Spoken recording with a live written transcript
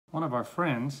One of our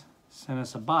friends sent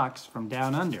us a box from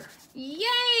down under.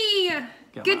 Yay!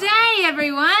 Good day,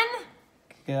 everyone.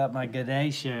 Got my good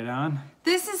day shirt on.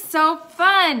 This is so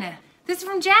fun. This is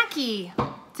from Jackie.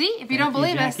 See, if you don't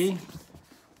believe us.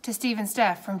 To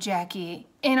StevenSteph from Jackie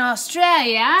in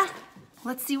Australia.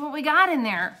 Let's see what we got in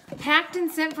there. Packed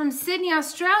and sent from Sydney,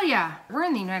 Australia. We're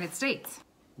in the United States.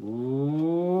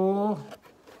 Ooh.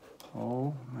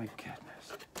 Oh my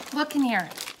goodness. Look in here.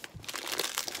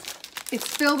 It's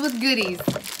filled with goodies.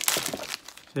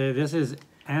 See, this is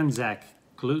Anzac,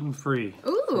 gluten-free.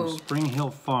 Ooh. From Spring Hill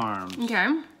Farms.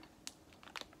 Okay.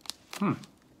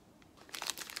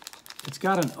 It's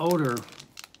got an odor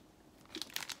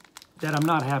that I'm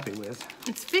not happy with.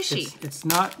 It's fishy. It's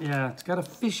not, yeah, it's got a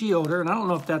fishy odor, and I don't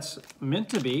know if that's meant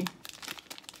to be,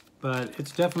 but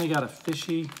it's definitely got a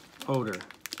fishy odor.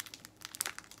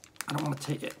 I don't want to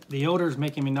take it. The odor is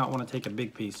making me not want to take a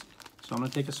big piece, so I'm going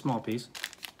to take a small piece.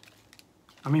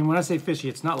 I mean, when I say fishy,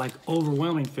 it's not like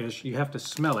overwhelming fish. You have to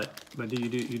smell it, but you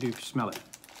do smell it.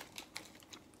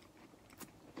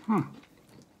 I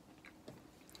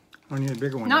need a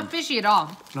bigger one. Not fishy at all.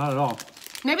 Not at all.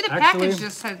 Maybe the package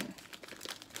just said,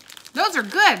 those are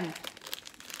good.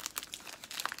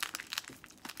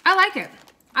 I like it.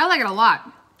 I like it a lot.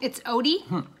 It's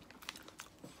oaty.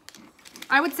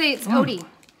 I would say it's oaty.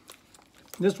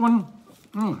 This one,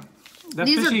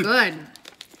 These are good.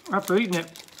 After eating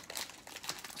it,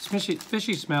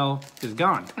 fishy smell is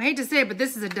gone. I hate to say it, but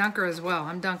this is a dunker as well.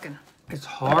 I'm dunking. It's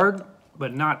hard,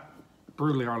 but not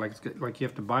brutally hard. Like you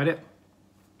have to bite it,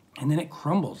 and then it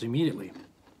crumbles immediately.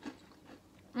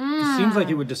 It seems like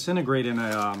it would disintegrate in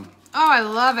a. Oh, I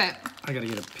love it. I gotta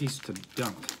get a piece to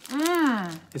dunk.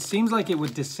 It seems like it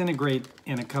would disintegrate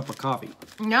in a cup of coffee.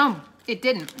 No, it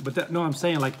didn't. But no, I'm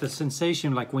saying like the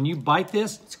sensation, like when you bite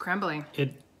this, it's crumbling.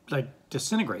 It like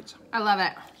disintegrates. I love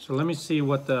it. So let me see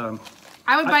what the.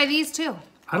 I would buy these too.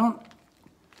 I don't.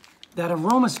 That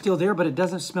aroma's still there, but it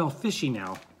doesn't smell fishy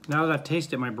now. Now that I've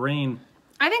tasted it, my brain.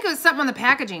 I think it was something on the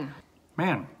packaging.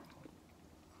 Man.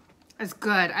 It's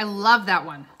good. I love that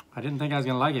one. I didn't think I was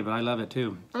gonna like it, but I love it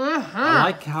too. I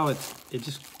like how it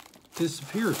just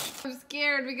disappears. I'm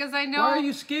scared because I know. Why are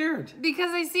you scared?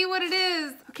 Because I see what it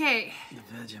is. Okay. The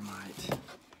Vegemite.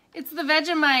 It's the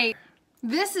Vegemite.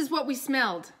 This is what we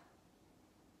smelled.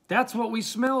 That's what we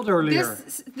smelled earlier.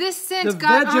 This scent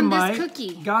got on this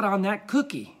cookie. Got on that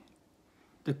cookie.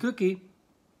 The cookie,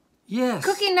 yes.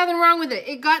 Cookie, nothing wrong with it.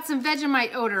 It got some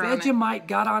Vegemite odor on it. Vegemite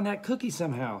got on that cookie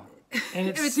somehow. And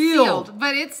it's was sealed.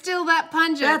 But it's still that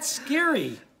pungent. That's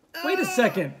scary. Wait a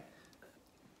second.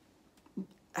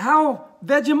 How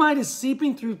Vegemite is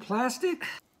seeping through plastic?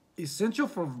 Essential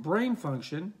for brain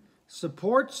function.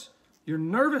 Supports your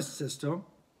nervous system.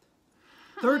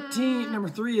 Number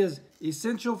 3 is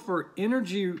essential for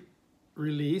energy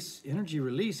release. Energy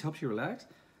release helps you relax.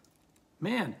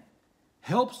 Man,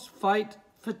 helps fight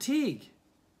fatigue.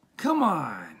 Come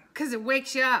on. Because it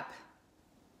wakes you up.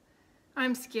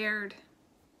 I'm scared.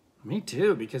 Me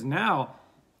too, because now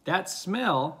that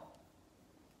smell,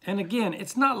 and again,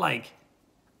 it's not like,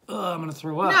 oh, I'm going to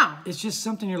throw up. No. It's just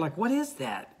something you're like, what is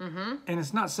that? And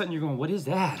it's not something you're going, what is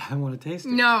that? I want to taste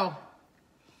it. No.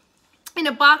 In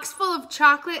a box full of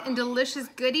chocolate and delicious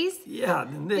goodies, yeah,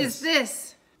 then this. is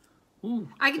this. Ooh,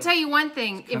 I can tell you one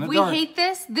thing. If we dark. hate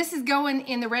this, this is going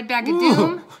in the Red Bag of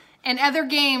Doom and other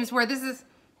games where this is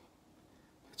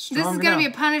going to be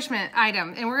a punishment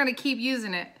item, and we're going to keep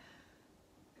using it.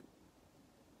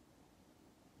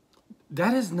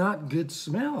 That is not good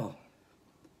smell.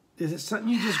 Is it something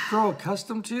you just grow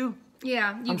accustomed to?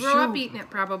 Yeah, you grow up eating it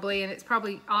probably, and it's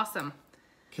probably awesome.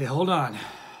 Okay, hold on.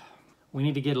 We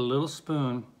need to get a little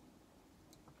spoon.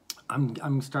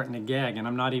 I'm starting to gag, and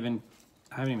I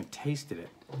haven't even tasted it.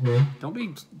 Don't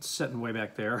be sitting way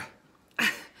back there.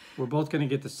 We're both going to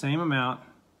get the same amount.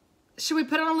 Should we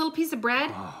put it on a little piece of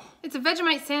bread? Oh. It's a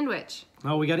Vegemite sandwich.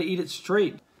 No, we got to eat it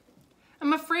straight.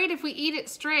 I'm afraid if we eat it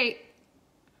straight...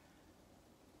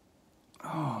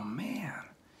 Oh, man.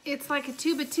 It's like a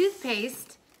tube of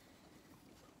toothpaste,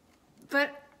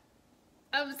 but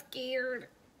I'm scared.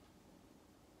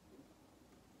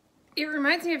 It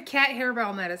reminds me of cat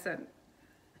hairball medicine.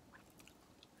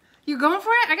 You going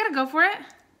for it? I gotta go for it.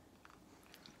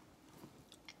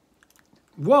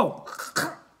 Whoa.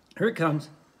 Here it comes.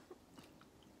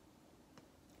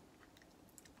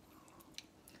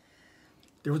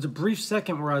 There was a brief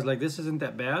second where I was like, this isn't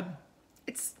that bad.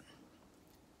 It's...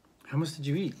 How much did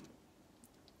you eat?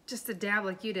 Just a dab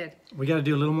like you did. We got to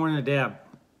do a little more than a dab.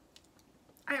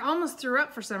 I almost threw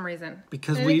up for some reason.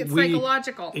 Because I think it's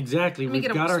psychological. Exactly. We've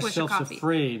got ourselves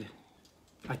afraid.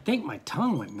 I think my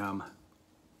tongue went numb.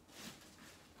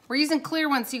 We're using clear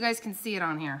ones so you guys can see it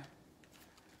on here.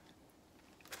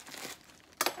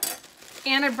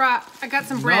 And I got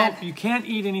some bread. No, you can't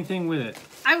eat anything with it.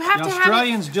 I have to have it.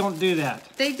 Australians don't do that.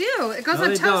 They do. It goes No, on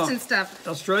they toast don't. and stuff.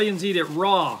 Australians eat it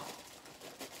raw.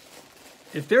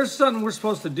 If there's something we're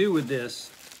supposed to do with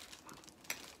this,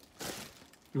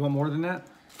 you want more than that?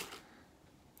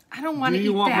 I don't want to eat that. Do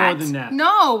you want more than that?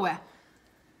 No.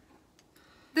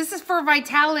 This is for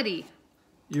vitality.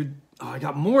 I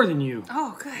got more than you.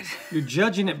 Oh, good. You're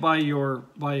judging it by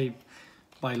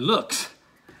looks.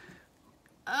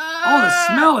 Oh, the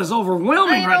smell is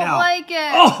overwhelming right now. I don't like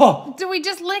it. Oh! Do we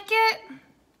just lick it?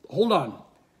 Hold on.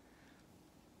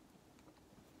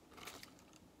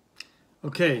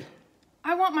 Okay.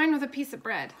 I want mine with a piece of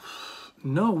bread.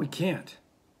 No, we can't.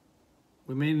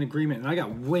 We made an agreement, and I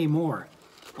got way more.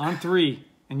 On 3,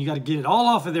 and you got to get it all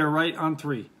off of there right on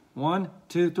 3. 1,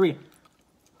 2, 3.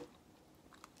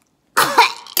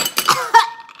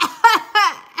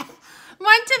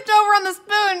 Mine tipped over on the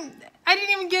spoon. I didn't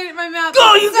even get it in my mouth.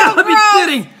 Oh, you so gotta be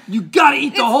kidding! You gotta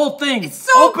eat the whole thing. It's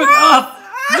so Open gross. up.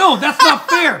 No, that's not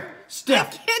fair,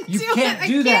 Steph. You can't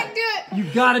do that. I can't do it. You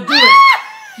gotta do it.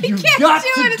 You got to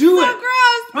do It's it. so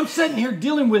gross. I'm sitting here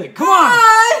dealing with it. Come on.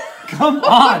 Come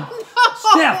on.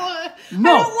 Steph.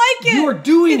 No. I don't like it. You're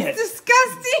doing it. It's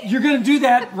disgusting. You're gonna do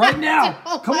that right now.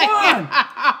 don't Come like on.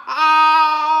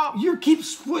 How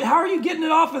are you getting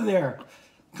it off of there?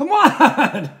 Come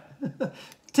on.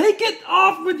 Take it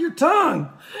off with your tongue.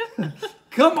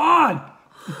 Come on.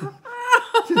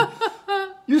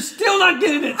 You're still not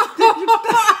getting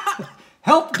it.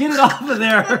 Help get it off of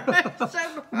there.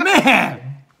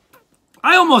 Man,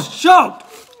 I almost choked.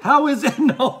 How is it?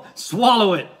 No,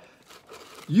 swallow it.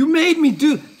 You made me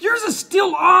do. Yours is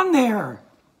still on there.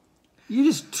 You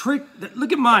just tricked.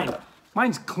 Look at mine.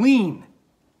 Mine's clean.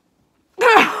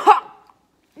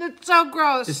 It's so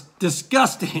gross. It's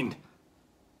disgusting.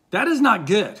 That is not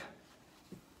good.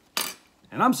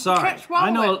 And I'm sorry. Can't swallow I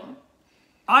know. it.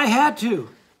 I had to.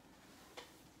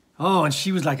 Oh, and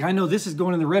she was like, I know this is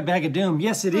going in the red bag of doom.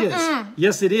 Yes, it is.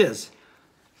 Yes, it is.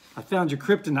 I found your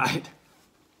kryptonite.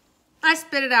 I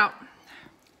spit it out.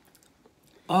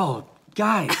 Oh,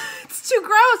 guys. It's too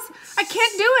gross. I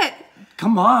can't do it.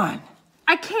 Come on.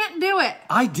 I can't do it.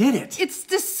 I did it. It's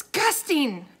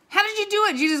disgusting. How did you do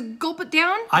it? Did you just gulp it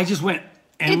down? I just went,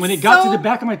 and It's when it got so- to the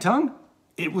back of my tongue,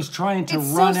 it was trying to It's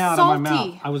run so out of my mouth.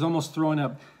 salty. I was almost throwing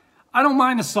up. I don't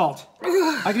mind the salt.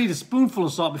 I can eat a spoonful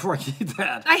of salt before I can eat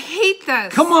that. I hate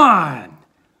this. Come on.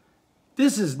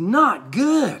 This is not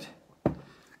good.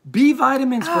 B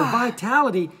vitamins for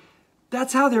vitality.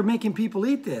 That's how they're making people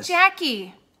eat this.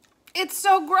 Jackie, it's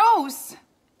so gross.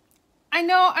 I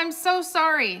know, I'm so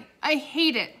sorry. I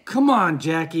hate it. Come on,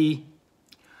 Jackie.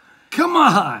 Come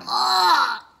on.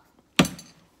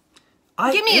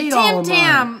 Give me a ate all of Tim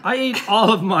Tam. mine. I ate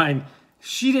all of mine.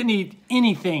 She didn't eat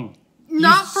anything.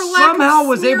 Not for lack of somehow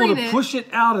was able smearing to it. push it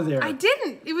out of there. I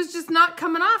didn't. It was just not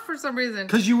coming off for some reason.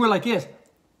 Because you were like this.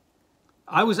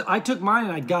 I took mine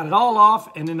and I got it all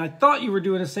off, and then I thought you were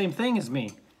doing the same thing as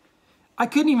me. I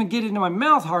couldn't even get it into my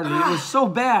mouth hardly. It was so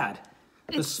bad.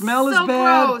 The It's smell is so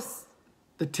bad. gross.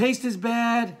 The taste is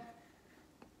bad.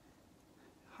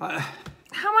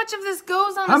 How much of this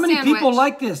goes on How a many sandwich? people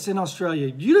like this in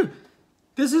Australia?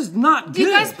 This is not good. Do you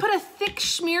guys put a thick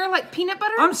schmear like peanut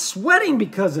butter? I'm sweating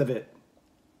because of it.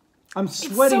 I'm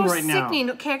sweating it's so right now. sickening.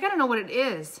 Okay, I gotta know what it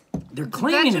is. They're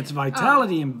claiming it's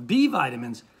vitality and B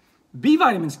vitamins. B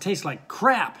vitamins taste like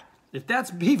crap. If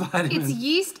that's B vitamins. It's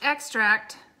yeast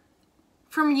extract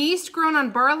from yeast grown on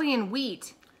barley and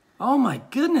wheat. Oh my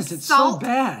goodness, it's so Salt.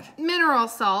 bad. Mineral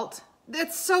salt.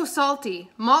 It's so salty.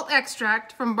 Malt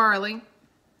extract from barley.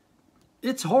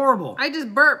 It's horrible. I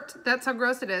just burped. That's how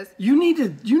gross it is. You need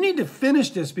to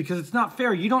finish this because it's not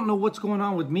fair. You don't know what's going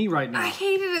on with me right now. I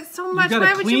hated it so You much. gotta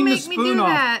Why would you clean the make me do spoon off.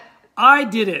 that? I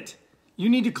did it. You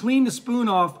need to clean the spoon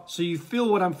off so you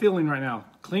feel what I'm feeling right now.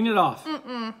 Clean it off.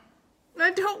 I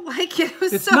don't like it. It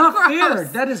was It's so not gross. fair.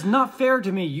 That is not fair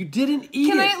to me. You didn't eat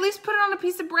Can it. I at least put it on a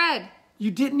piece of bread? You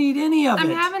didn't eat any of it.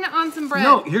 I'm having it on some bread.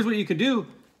 No, here's what you could do.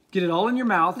 Get it all in your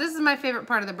mouth. This is my favorite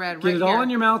part of the bread. Get right it all here. in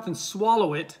your mouth and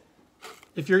swallow it.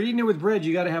 If you're eating it with bread,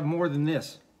 you got to have more than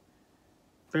this.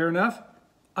 Fair enough?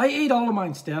 I ate all of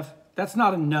mine, Steph. That's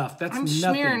not enough. That's I'm nothing.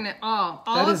 smearing it all.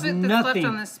 All That of is it that's nothing.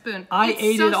 left on this spoon. I It's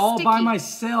ate so it all by sticky.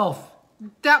 myself.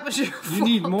 That was your fault. You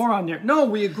need more on there. No,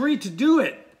 we agreed to do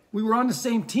it. We were on the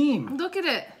same team. Look at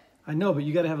it. I know, but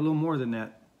you got to have a little more than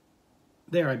that.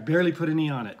 There, I barely put any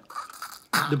on it.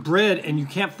 The bread, and you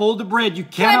can't fold the bread. You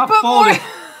cannot put fold more? it.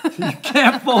 You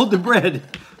can't fold the bread.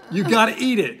 You got to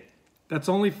eat it. That's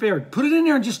only fair. Put it in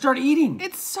there and just start eating.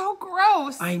 It's so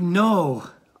gross. I know.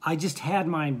 I just had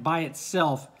mine by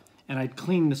itself, and I'd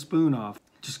clean the spoon off.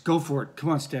 Just go for it. Come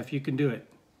on, Steph, you can do it.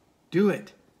 Do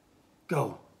it.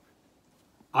 Go.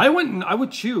 I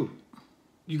would chew.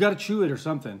 You got to chew it or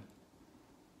something.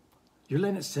 You're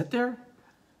letting it sit there?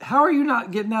 How are you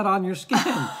not getting that on your skin?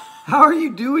 How are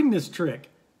you doing this trick?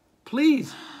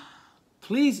 Please.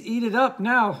 Please eat it up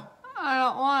now. I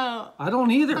don't want to. I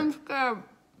don't either. I'm scared.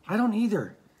 I don't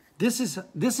either. This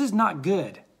is not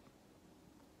good.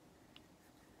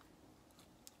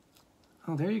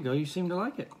 Oh, there you go. You seem to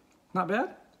like it. Not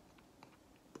bad.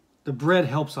 The bread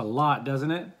helps a lot,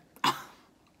 doesn't it?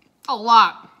 A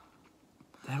lot.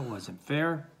 That wasn't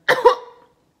fair.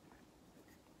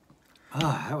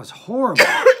 Ah, that was horrible.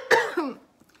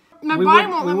 My body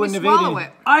won't let me swallow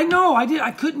it. I know, I did.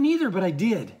 I couldn't either, but I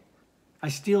did. I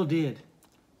still did.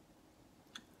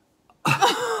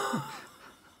 I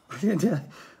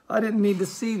didn't need to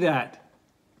see that.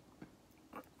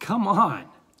 Come on.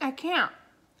 I can't.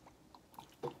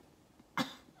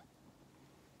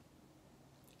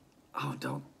 Oh,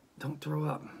 don't throw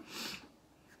up.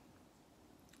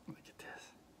 Look at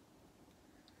this.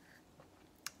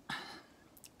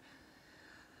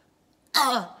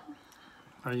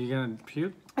 Are you gonna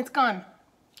puke? It's gone.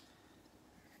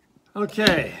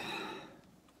 Okay.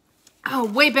 Oh,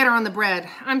 way better on the bread.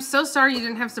 I'm so sorry you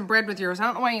didn't have some bread with yours. I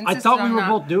don't know why you insisted I thought we on were that.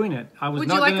 both doing it. Would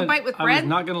you like a bite with bread? I was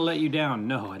not gonna let you down.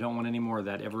 No, I don't want any more of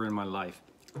that ever in my life.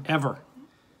 Ever.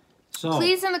 So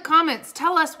Please in the comments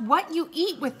tell us what you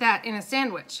eat with that in a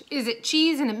sandwich. Is it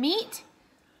cheese and a meat?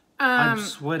 I'm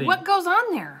sweating. What goes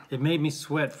on there? It made me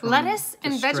sweat from Lettuce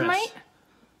and the stress. Vegemite?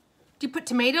 Do you put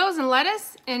tomatoes and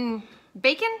lettuce and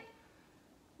bacon?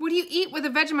 What do you eat with a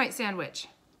Vegemite sandwich?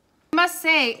 I must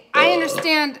say, I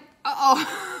understand. I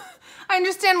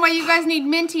understand why you guys need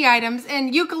minty items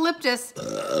and eucalyptus.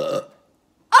 Oh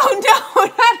no,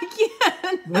 not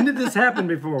again. When did this happen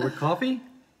before? With coffee?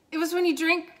 It was when you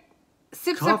drink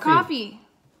sips of coffee.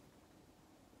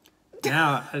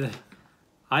 Now,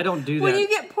 I don't do that. When you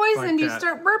get poisoned, like you that.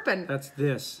 start burping. That's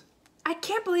this. I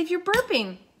can't believe you're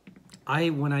burping.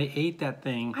 When I ate that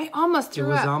thing, I almost threw it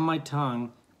was up. on my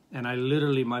tongue, and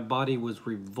my body was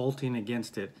revolting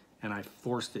against it, and I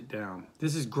forced it down.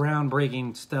 This is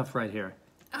groundbreaking stuff right here.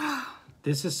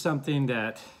 This is something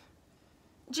that...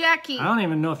 Jackie. I don't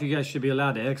even know if you guys should be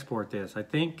allowed to export this. I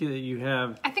think that you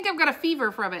have... I think I've got a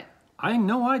fever from it. I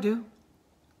know I do.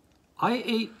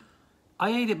 I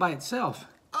ate it by itself.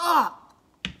 Oh,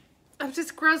 I'm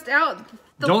just grossed out.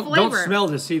 The Don't flavor. smell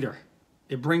this either.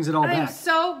 It brings it all I'm back.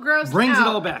 so grossed out. Brings it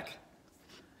all back.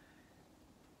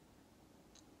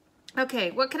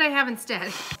 Okay, what could I have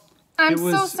instead? I'm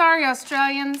so sorry,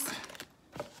 Australians.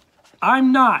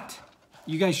 I'm not.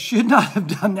 You guys should not have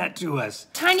done that to us.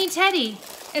 Tiny Teddy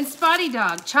and Spotty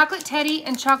Dog. Chocolate Teddy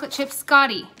and Chocolate Chip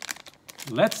Scotty.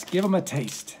 Let's give them a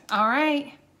taste. All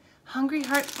right. Hungry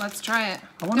heart. Let's try it.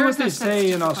 I wonder what they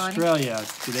say in Australia.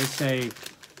 Do they say,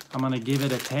 I'm going to give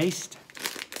it a taste?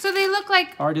 So they look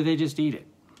like... Or do they just eat it?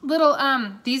 Little,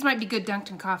 these might be good dunked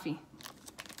in coffee.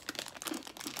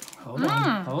 Hold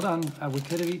on. We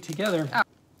could have eaten together.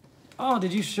 Oh,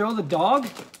 did you show the dog?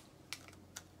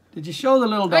 Did you show the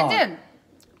little dog? I did.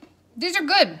 These are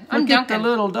good. I'm Look at the dunking.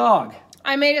 little dog.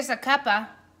 I made us a cuppa.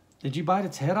 Did you bite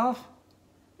its head off?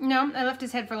 No, I left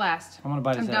his head for last. I'm going to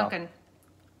bite his head off. I'm dunking.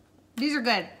 These are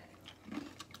good.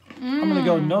 I'm going to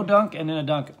go no dunk and then a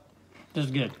dunk. This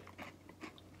is good.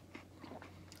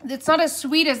 It's not as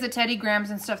sweet as the Teddy Grahams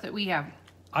and stuff that we have.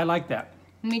 I like that.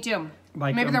 Me too.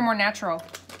 Like Maybe they're more natural.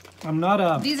 I'm not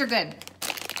a... These are good.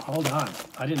 Hold on.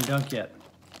 I didn't dunk yet.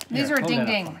 These Here, are a hold that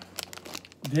ding up.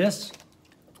 ding. This,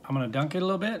 I'm going to dunk it a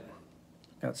little bit.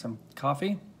 Got some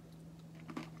coffee.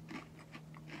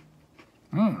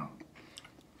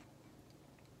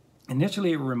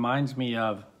 Initially, it reminds me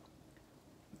of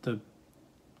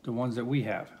the ones that we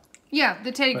have. Yeah,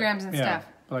 the Teddy Grahams and stuff.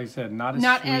 Like I said, not as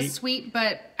Not sweet. as sweet,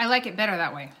 but I like it better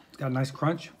that way. It's got a nice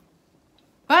crunch.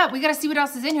 But we got to see what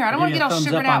else is in here. I don't want to give get you a all thumbs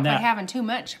sugared up on out by that. having too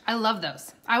much. I love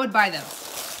those. I would buy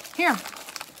those. Here,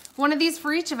 one of these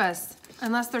for each of us,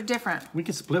 unless they're different. We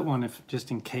could split one if just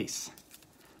in case.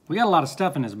 We got a lot of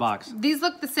stuff in this box. These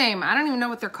look the same. I don't even know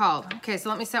what they're called. Okay, so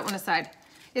let me set one aside.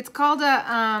 It's called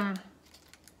a,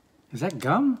 Is that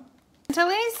gum?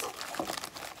 Antilles?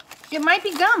 It might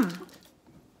be gum.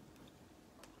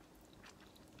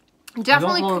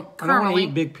 Definitely I don't want to caramely.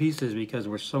 eat big pieces because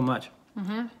we're so much.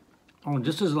 Oh,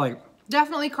 this is like...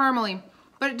 Definitely caramely,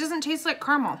 but it doesn't taste like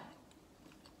caramel.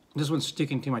 This one's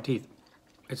sticking to my teeth.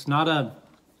 It's not a...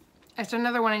 It's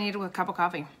another one I need with a cup of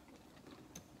coffee.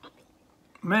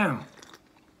 Man.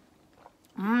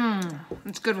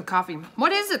 It's good with coffee.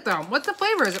 What is it though? What's the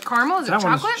flavor? Is it caramel? Is it That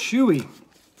chocolate? one's chewy.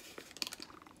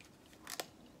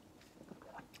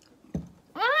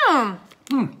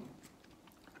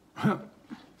 I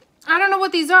don't know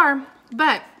what these are,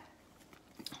 but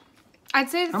I'd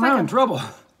say it's I'm like having trouble.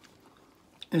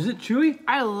 Is it chewy?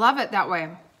 I love it that way.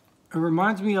 It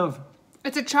reminds me of...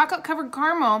 It's a chocolate-covered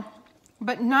caramel,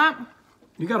 but not...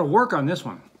 You got to work on this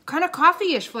one. Kind of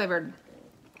coffee-ish flavored.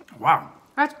 Wow.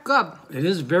 That's good. It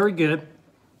is very good.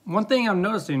 One thing I'm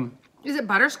noticing... Is it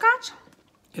butterscotch?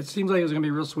 It seems like it's going to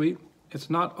be real sweet. It's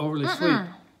not overly sweet.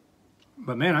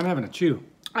 But man, I'm having a chew.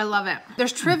 I love it.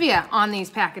 There's trivia on these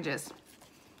packages.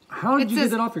 How did you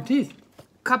get that off your teeth?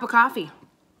 Cup of coffee.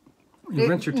 You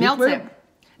rinse your teeth melts with it.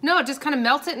 No, it just kind of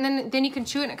melts it, and then you can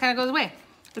chew it, and it kind of goes away.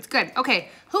 It's good. Okay,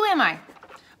 who am I?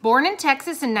 Born in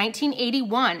Texas in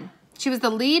 1981. She was the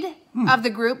lead of the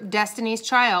group Destiny's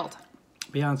Child.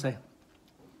 Beyonce.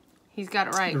 He's got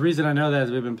it right. The reason I know that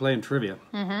is we've been playing trivia.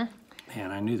 Man,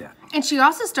 I knew that. And she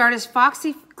also starred as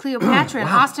Foxy Cleopatra in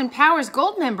Austin Powers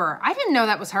Goldmember. I didn't know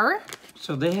that was her.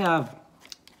 So they have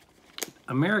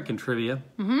American trivia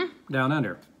down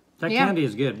under. That candy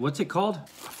is good. What's it called?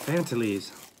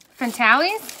 Fantalese.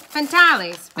 Fantales?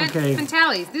 Fantales. Okay.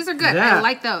 Fantales. These are good. I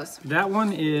like those. That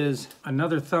one is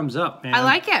another thumbs up, man. I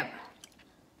like it.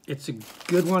 It's a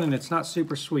good one, and it's not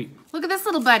super sweet. Look at this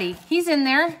little buddy. He's in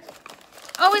there.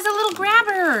 Oh, he's a little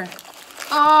grabber.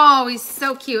 Oh, he's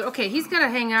so cute. Okay, he's got to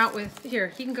hang out with... Here,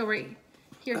 he can go right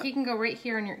here. He can go right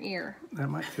here in your ear. That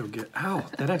might feel good. Ow,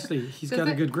 that actually, he's got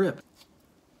a good grip.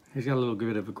 He's got a little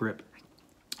bit of a grip.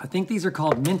 I think these are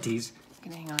called minties. You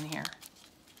can hang on here.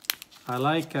 I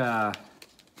like the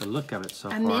look of it so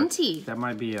far. A minty. That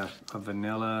might be a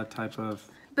vanilla type of...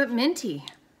 But minty.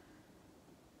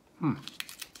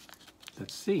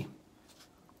 Let's see.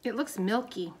 It looks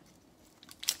milky.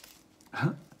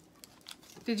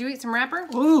 Did you eat some wrapper?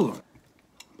 Ooh.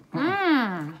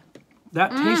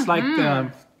 That tastes like,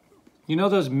 you know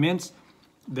those mints?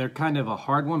 They're kind of a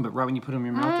hard one, but right when you put them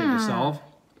in your mouth, they dissolve.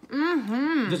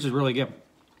 This is really good.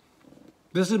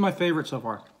 This is my favorite so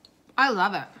far. I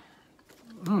love it.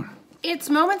 It's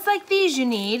moments like these you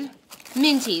need.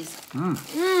 Minties.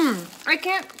 I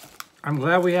can't... I'm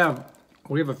glad we have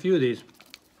a few of these.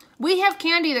 We have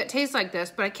candy that tastes like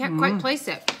this, but I can't quite place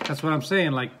it. That's what I'm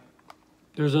saying. Like,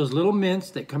 there's those little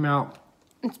mints that come out.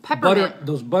 It's peppermint.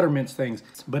 Those buttermints things.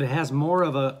 But it has more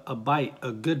of a bite,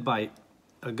 a good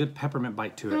peppermint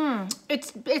bite to it.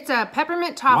 It's a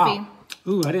peppermint toffee. Wow.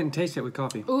 Ooh, I didn't taste it with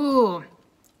coffee. Ooh.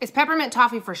 It's peppermint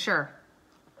toffee for sure.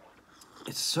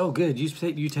 It's so good. You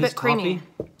taste But creamy.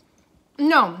 toffee?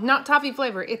 No, not toffee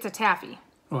flavor. It's a taffy.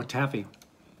 Oh, taffy.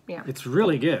 Yeah. It's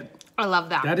really good. I love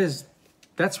that.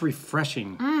 That's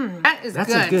refreshing. That's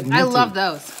good. a good minty. I love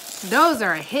those. Those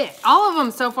are a hit. All of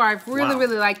them so far, I've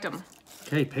really liked them.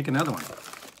 Okay, pick another one.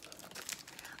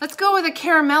 Let's go with a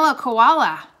caramello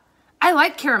koala. I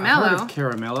like caramello. I've heard of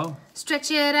caramello.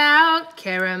 Stretch it out,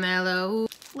 caramello.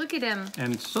 Look at him.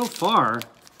 And so far,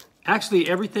 actually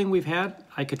everything we've had,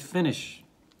 I could finish.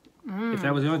 If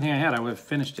that was the only thing I had, I would have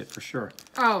finished it for sure.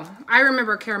 Oh, I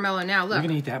remember caramello now. Look. You're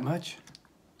gonna eat that much?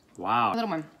 Wow. A little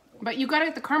one. But you gotta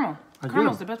get the caramel.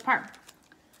 Caramel's the best part.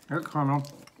 There's caramel.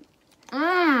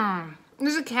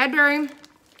 There's a Cadbury.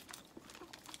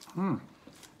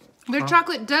 Their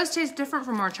chocolate does taste different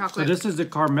from our chocolate. So this is the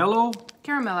Caramello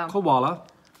Koala.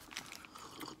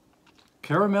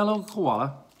 Caramello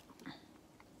Koala.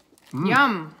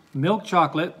 Yum. Milk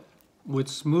chocolate with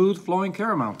smooth flowing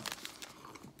caramel.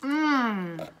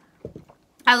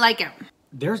 I like it.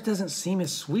 Theirs doesn't seem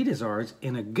as sweet as ours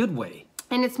in a good way.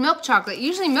 And it's milk chocolate.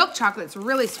 Usually milk chocolate's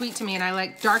really sweet to me and I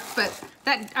like dark, but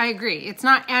that I agree. It's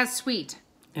not as sweet.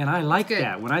 And I like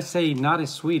that. When I say not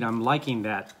as sweet, I'm liking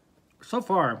that. So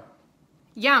far,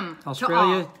 Yum.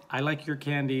 Australia, I like your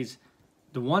candies.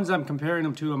 The ones I'm comparing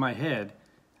them to in my head,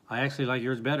 I actually like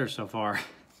yours better so far.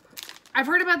 I've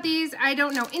heard about these. I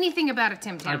don't know anything about a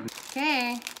Tim Tam.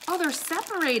 Okay. Oh, they're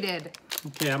separated.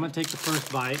 Okay, I'm gonna take the first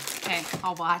bite. Okay,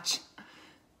 I'll watch.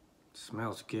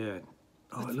 Smells good.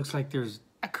 Oh, it looks like there's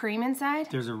a cream inside?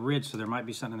 There's a ridge, so there might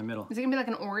be something in the middle. Is it gonna be like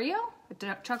an Oreo?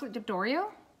 A chocolate dipped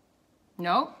Oreo?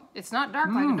 Nope, it's not dark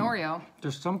like an Oreo.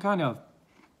 There's some kind of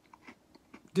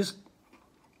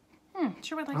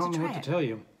Sure would like to try it. I don't know what to tell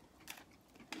you.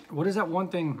 What is that one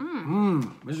thing?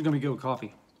 This is gonna be good with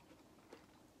coffee.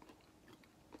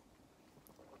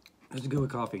 This is good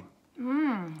with coffee.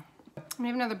 Let me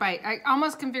have another bite. I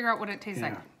almost can figure out what it tastes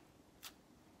like.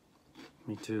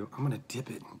 Me too. I'm gonna dip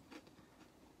it.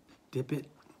 Dip it.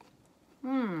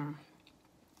 Oh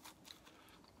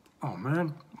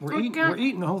man, we're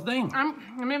eating the whole thing. Let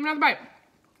me have another bite.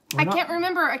 I can't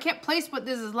remember. I can't place what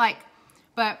this is like,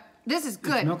 but this is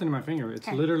good. It's melting in my finger. It's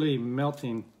literally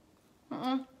melting.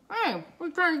 Hey,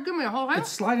 you're trying to give me a whole hand?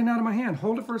 It's sliding out of my hand.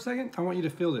 Hold it for a second. I want you to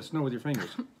feel this. No, with your fingers.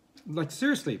 Like,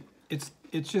 seriously. It's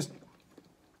just...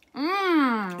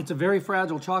 It's a very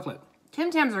fragile chocolate. Tim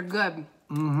Tams are good.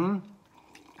 Mm-hmm.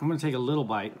 I'm going to take a little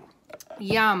bite.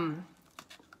 Yum.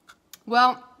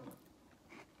 Well...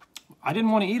 I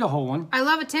didn't want to eat a whole one. I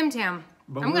love a Tim Tam.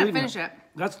 I'm going to finish it.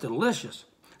 That's delicious.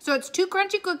 So it's 2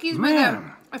 crunchy cookies with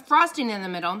a frosting in the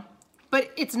middle,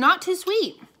 but it's not too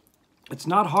sweet. It's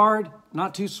not hard,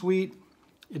 not too sweet.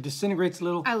 It disintegrates a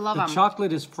little. I love them. The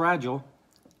chocolate is fragile.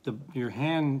 Your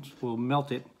hands will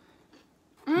melt it.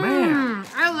 Man.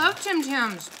 I love Tim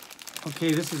Tams.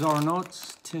 Okay, this is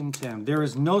Arnott's Tim Tam. There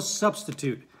is no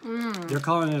substitute. They're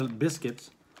calling it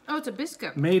biscuits. Oh, it's a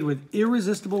biscuit. Made with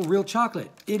irresistible real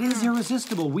chocolate. It is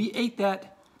irresistible. We ate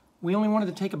that. We only wanted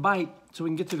to take a bite so we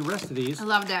can get through the rest of these. I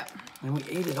loved it. And we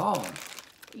ate it all.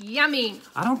 Yummy.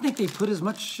 I don't think they put as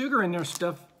much sugar in their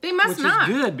stuff. They must Which not.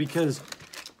 is good because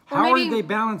how are they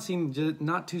balancing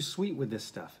not too sweet with this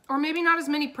stuff? Or maybe not as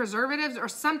many preservatives or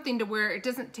something to where it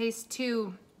doesn't taste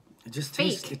too It just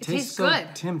fake. tastes, It tastes tastes so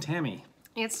good. Tim Tammy.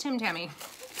 It's Tim Tammy.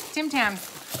 Tim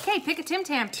Tams. Okay, pick a Tim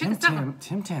Tam.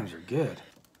 Tim Tams are good.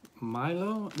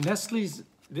 Milo? Nestle's,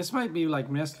 this might be like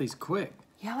Nestle's Quick.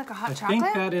 Yeah, like a hot I chocolate?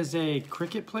 think that is a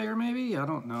cricket player maybe? I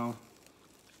don't know.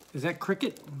 Is that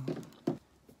cricket?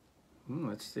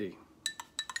 Let's see.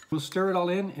 We'll stir it all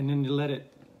in and then you let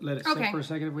it sit for a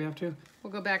second if we have to.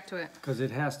 We'll go back to it. Because it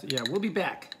has to, yeah, we'll be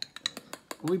back.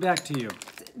 We'll be back to you.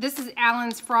 This is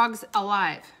Alan's Frogs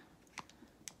Alive.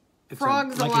 It's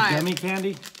Frogs like Alive. a gummy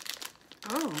candy?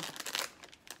 Oh.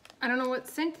 I don't know what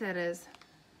scent that is.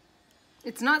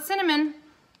 It's not cinnamon.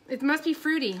 It must be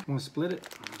fruity. Want to split it?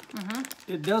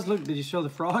 It does look, did you show the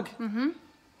frog?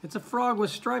 It's a frog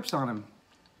with stripes on him.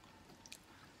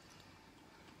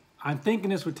 I'm thinking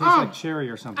this would taste like cherry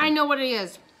or something. I know what it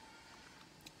is.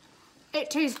 It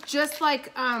tastes just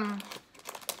like a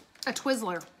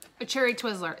Twizzler. A cherry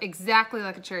Twizzler. Exactly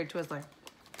like a cherry Twizzler.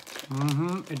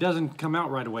 It doesn't come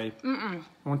out right away.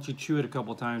 Once you chew it a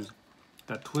couple times,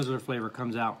 that Twizzler flavor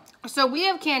comes out. So we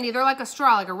have candy. They're like a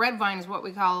straw, like a red vine is what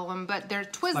we call them, but they're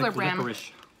Twizzler Like brand.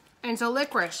 licorice. And so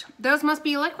licorice. Those must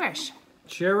be licorice.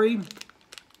 Cherry.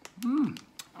 Oh,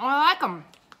 I like them.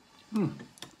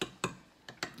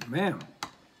 Man.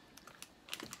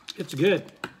 It's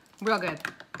good. Real good.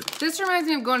 This reminds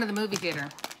me of going to the movie theater.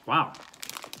 Wow.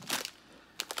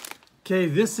 Okay,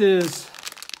 this is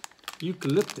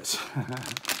eucalyptus.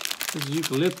 This is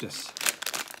eucalyptus.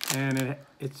 And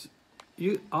it's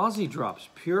Aussie Drops,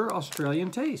 pure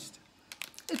Australian taste.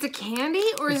 It's a candy,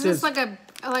 or is this like a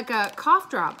cough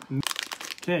drop?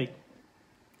 Okay.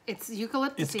 It's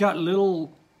eucalyptus. It's got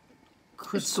little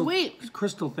crystal sweet.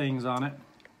 crystal things on it.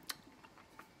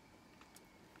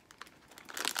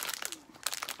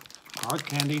 Hard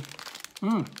candy.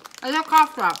 It's a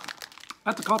cough drop.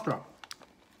 That's a cough drop.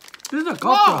 This is a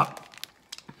cough drop.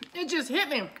 It just hit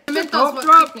me. It's a cough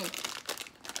drop.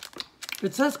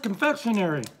 It says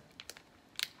confectionery.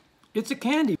 It's a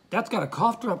candy. That's got a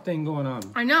cough drop thing going on.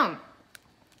 I know.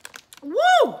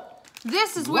 Woo!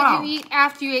 This is what you eat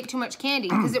after you ate too much candy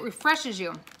because it refreshes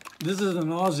you. This is an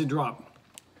Aussie drop.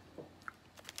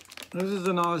 This is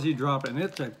an Aussie drop, and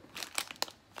it's a...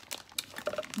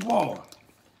 Whoa.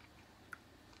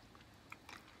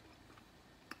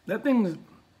 That thing,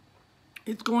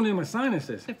 it's going in my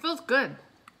sinuses. It feels good.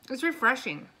 It's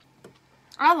refreshing.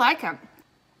 I like it.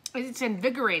 It's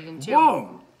invigorating too.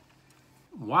 Whoa.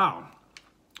 Wow.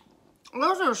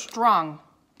 Those are strong.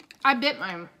 I bit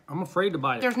mine. I'm afraid to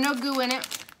bite it. There's no goo in it.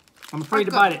 I'm afraid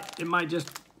to bite it. It might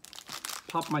just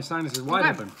pop my sinuses wide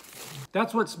open.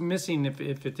 That's what's missing if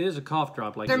it is a cough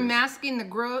drop like this. They're masking the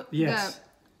growth,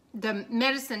 the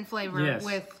medicine flavor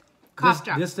with cough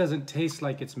drop. This doesn't taste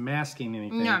like it's masking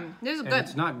anything. No, this is good.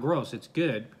 It's not gross. It's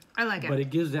good. I like it. But it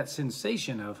gives that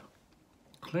sensation of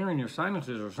clearing your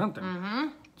sinuses or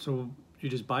something. So you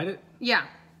just bite it? Yeah.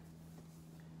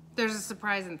 There's a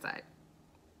surprise inside.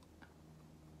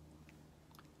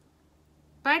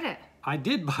 Bite it. I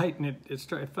did bite and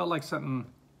it felt like something.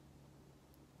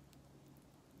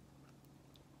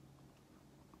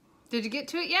 Did you get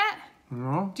to it yet?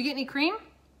 No. Did you get any cream?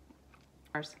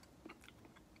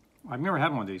 I've never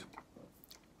had one of these.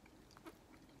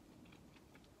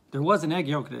 There was an egg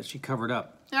yolk that she covered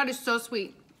up. That is so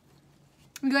sweet.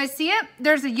 You guys see it?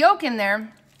 There's a yolk in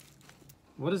there.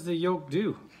 What does the yolk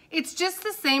do? It's just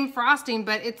the same frosting,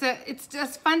 but it's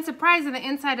just a fun surprise on the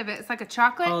inside of it. It's like a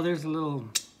chocolate there's a little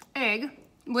egg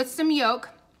with some yolk.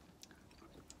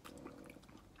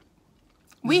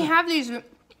 We have these.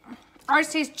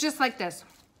 Ours tastes just like this.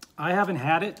 I haven't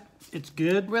had it. It's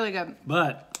good. Really good.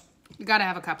 But You gotta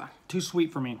have a cuppa. too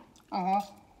sweet for me.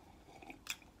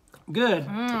 Good.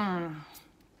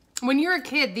 When you're a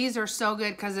kid, these are so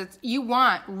good because you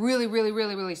want really, really,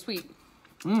 really, really sweet.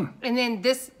 And then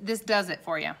this does it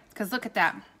for you. Because look at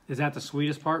that. Is that the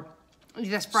sweetest part?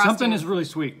 This frosting. Something is really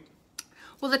sweet.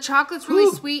 Well, the chocolate's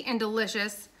really sweet and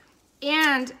delicious.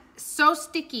 And so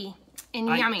sticky and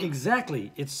yummy.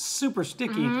 Exactly. It's super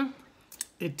sticky.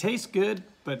 It tastes good,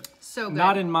 but so good.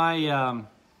 Not in my,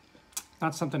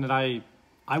 not something that I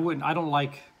don't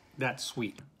like that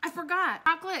sweet. I forgot.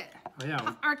 Chocolate. Oh,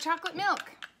 yeah. Our chocolate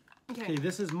milk. Okay,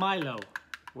 this is Milo.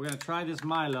 We're going to try this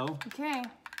Milo. Okay.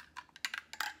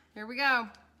 Here we go.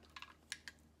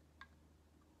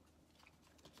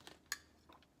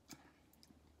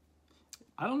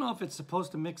 I don't know if it's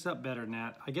supposed to mix up better than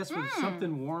that. I guess with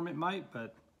something warm it might,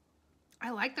 but... I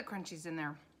like the crunchies in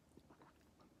there.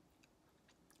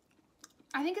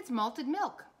 I think it's malted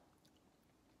milk.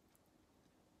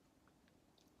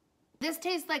 This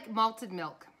tastes like malted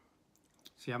milk.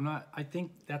 See, I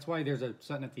think that's why there's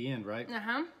something at the end, right?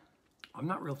 Uh-huh. I'm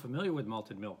not real familiar with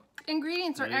malted milk.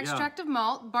 Ingredients are extract of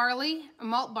malt,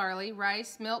 malt barley,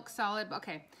 rice, milk, solid.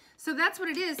 Okay, so that's what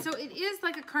it is. So it is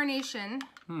like a carnation,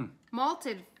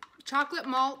 malted, chocolate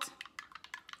malt,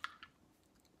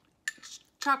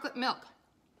 chocolate milk,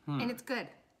 and it's good.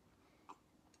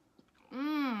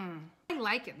 I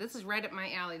like it. This is right up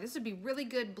my alley. This would be really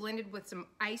good blended with some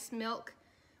ice milk,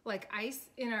 like ice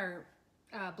in our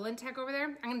blend tech over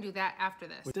there. I'm gonna do that after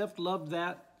this. Steph loved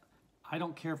that. I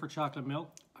don't care for chocolate milk.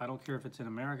 I don't care if it's in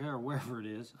America or wherever it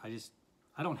is.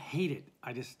 I don't hate it.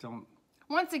 I just don't.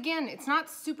 Once again, it's not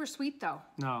super sweet though.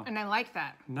 No. And I like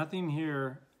that. Nothing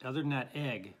here other than that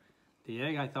egg. The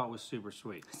egg I thought was super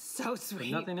sweet. So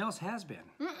sweet. But nothing else has been.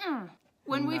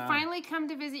 When we finally come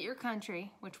to visit your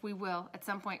country, which we will at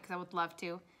some point because I would love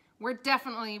to,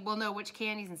 we'll know which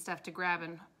candies and stuff to grab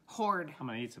and hoard. I'm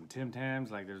going to eat some Tim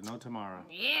Tams like there's no tomorrow.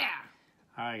 Yeah.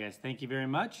 All right, guys. Thank you very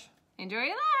much. Enjoy your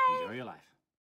life. Enjoy your life.